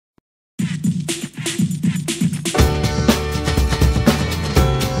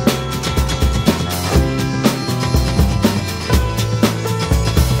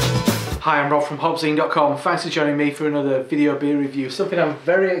Hi, I'm Rob from HopZine.com. Thanks for joining me for another video beer review. Something I'm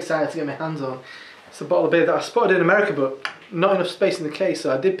very excited to get my hands on. It's a bottle of beer that I spotted in America, but not enough space in the case,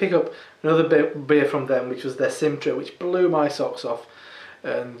 so I did pick up another beer from them, which was their Simtra, which blew my socks off.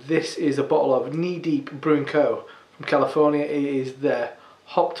 And this is a bottle of Knee Deep Brewing Co. from California. It is their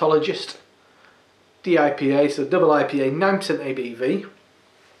Hoptologist DIPA, so double IPA, 9% ABV.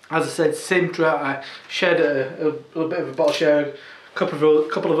 As I said, Simtra, I shared a little bit of a bottle share. A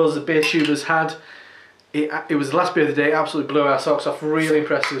couple of us, the beer tubers, had. It was the last beer of the day, absolutely blew our socks off, really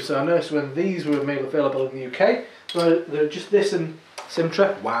impressive. So I noticed when these were made available in the UK, so they're just this and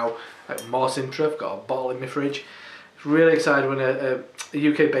Simtra. Wow, more Simtra, I've got a bottle in my fridge. Really excited when a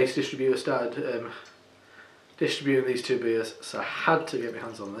UK based distributor started distributing these two beers, so I had to get my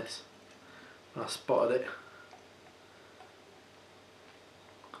hands on this. And I spotted it.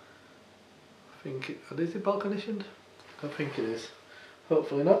 I think is it bottle conditioned? I think it is.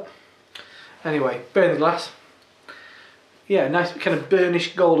 Hopefully not. Anyway, beer in the glass. Yeah, nice kind of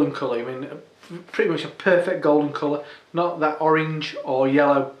burnished golden colour. I mean, pretty much a perfect golden colour. Not that orange or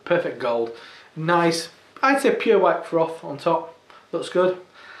yellow, perfect gold. Nice, I'd say pure white froth on top. Looks good.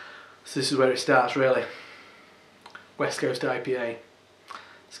 So this is where it starts really. West Coast IPA.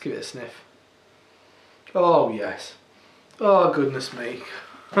 Let's give it a sniff. Oh yes. Oh goodness me.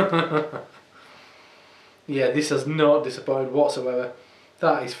 Yeah, this has not disappointed whatsoever.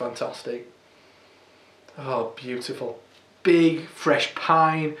 That is fantastic. Oh, beautiful. Big, fresh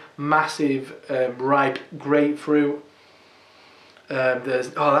pine, massive, ripe grapefruit.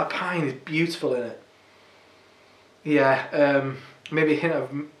 That pine is beautiful in it. Yeah, maybe a hint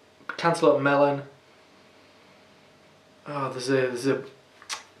of cantaloupe melon. Oh, there's a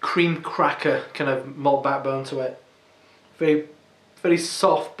cream cracker kind of malt backbone to it. Very, very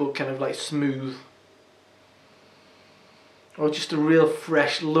soft but kind of like smooth. Or just a real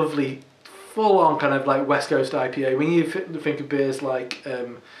fresh, lovely, full-on kind of like West Coast IPA. When you think of beers like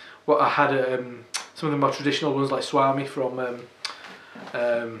what I had at some of the more traditional ones like Swami from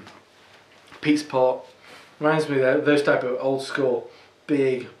Pete's Port, reminds me of those type of old school,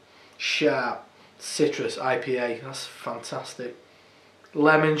 big, sharp, citrus IPA. That's fantastic.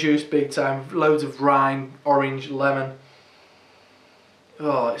 Lemon juice, big time. Loads of rind, orange, lemon.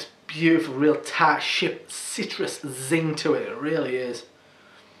 Oh, it's beautiful, real tart, citrus zing to it. It really is.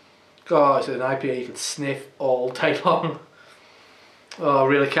 God, it's an IPA you can sniff all day long. Oh, I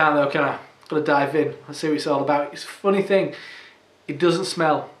really can't though, can I? Gotta dive in. Let's see what it's all about. It's a funny thing. It doesn't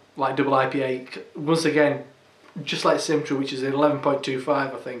smell like double IPA. Once again, just like Simtra, which is 11.25, I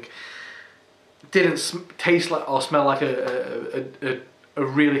think. Didn't taste like or smell like a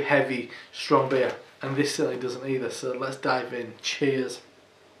really heavy, strong beer. And this certainly doesn't either. So let's dive in. Cheers.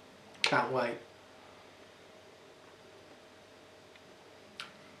 Can't wait.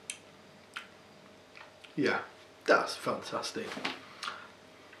 Yeah, that's fantastic.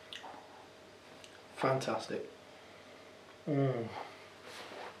 Fantastic. It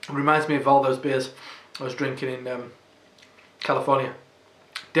reminds me of all those beers I was drinking in California.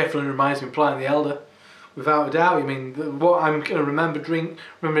 Definitely reminds me of Pliny the Elder, without a doubt. I mean, what I'm going to remember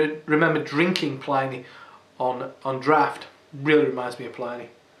drinking Pliny on draft really reminds me of Pliny.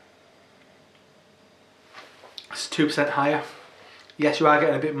 It's 2% higher. Yes, you are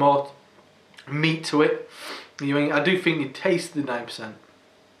getting a bit more meat to it. I do think you taste the 9%.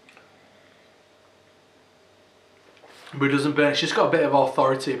 But it doesn't burn, it's just got a bit of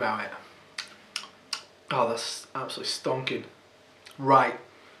authority about it. Oh, that's absolutely stonking. Right,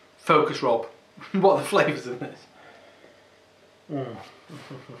 focus Rob. What are the flavours in this?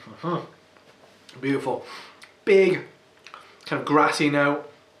 Beautiful. Big, kind of grassy note.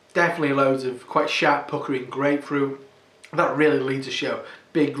 Definitely loads of quite sharp puckering grapefruit. That really leads the show.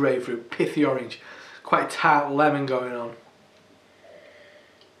 Big grapefruit, pithy orange, quite tart lemon going on.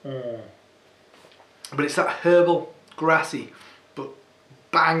 But it's that herbal, grassy, but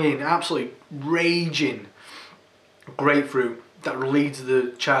banging, absolutely raging grapefruit that leads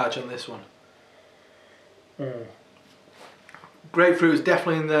the charge on this one. Grapefruit is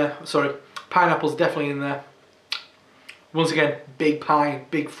definitely in there. Sorry, pineapple's definitely in there. Once again, big pine,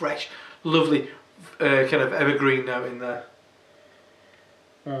 big fresh, lovely kind of evergreen note in there.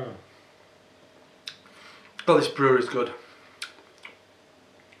 Oh, this brewery is good.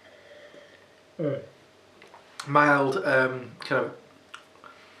 Mild, kind of.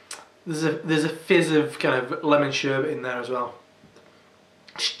 There's a fizz of kind of lemon sherbet in there as well.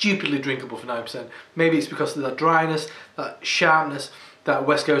 Stupidly drinkable for 9%. Maybe it's because of that dryness, that sharpness that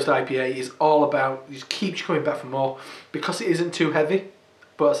West Coast IPA is all about. It just keeps coming back for more because it isn't too heavy.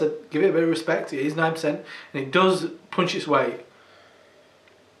 But I said, give it a bit of respect. It is 9%, and it does punch its weight.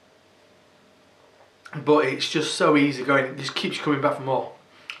 but it's just so easy going. It just keeps you coming back for more.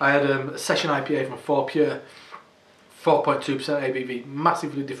 I had a session IPA from 4 Pure, 4.2% ABV,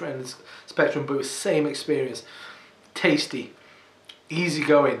 massively different end of the spectrum, but it was the same experience. Tasty, easy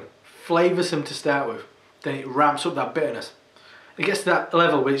going, flavoursome to start with, then it ramps up that bitterness. It gets to that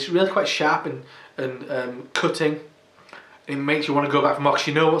level where it's really quite sharp and cutting. It makes you want to go back for more because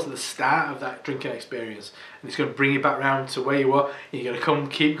you know what's at the start of that drinking experience, and it's going to bring you back round to where you are, and you're going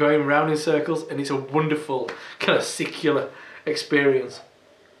to keep going round in circles, and it's a wonderful kind of circular experience.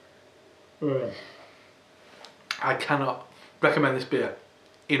 I cannot recommend this beer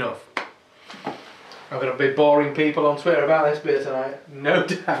enough. I'm going to be boring people on Twitter about this beer tonight, no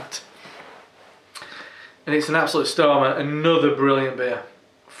doubt. And it's an absolute stormer. Another brilliant beer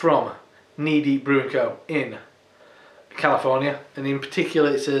from Knee Deep Brewing Co. in California, and in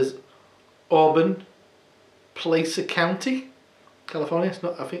particular it says Auburn, Placer County, California. It's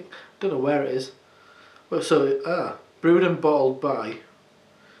not, I don't know where it is. Well, so brewed and bottled by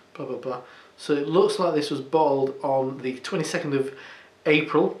blah blah blah. So it looks like this was bottled on the 22nd of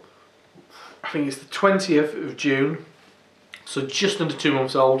April. I think it's the 20th of June. So just under 2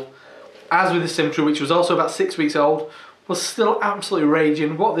 months old. As with the Simtrue, which was also about 6 weeks old, was still absolutely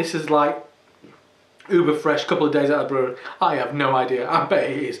raging. What this is like, uber fresh, couple of days out of brewery, I have no idea. I bet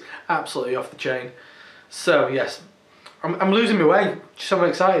it is absolutely off the chain. So yes, I'm losing my way. So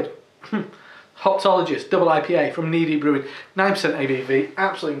excited. Hoptologist double IPA from Knee Deep Brewing, 9% ABV,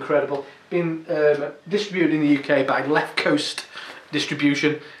 absolutely incredible. Been distributed in the UK by Left Coast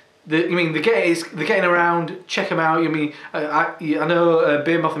Distribution. They're getting around. Check them out. I know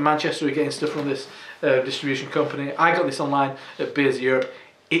Beer Moth in Manchester are getting stuff from this distribution company. I got this online at Beers Europe.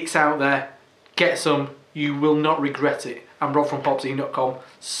 It's out there. Get some. You will not regret it. I'm Rob from HopZine.com.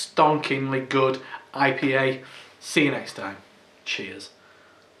 Stonkingly good IPA. See you next time. Cheers.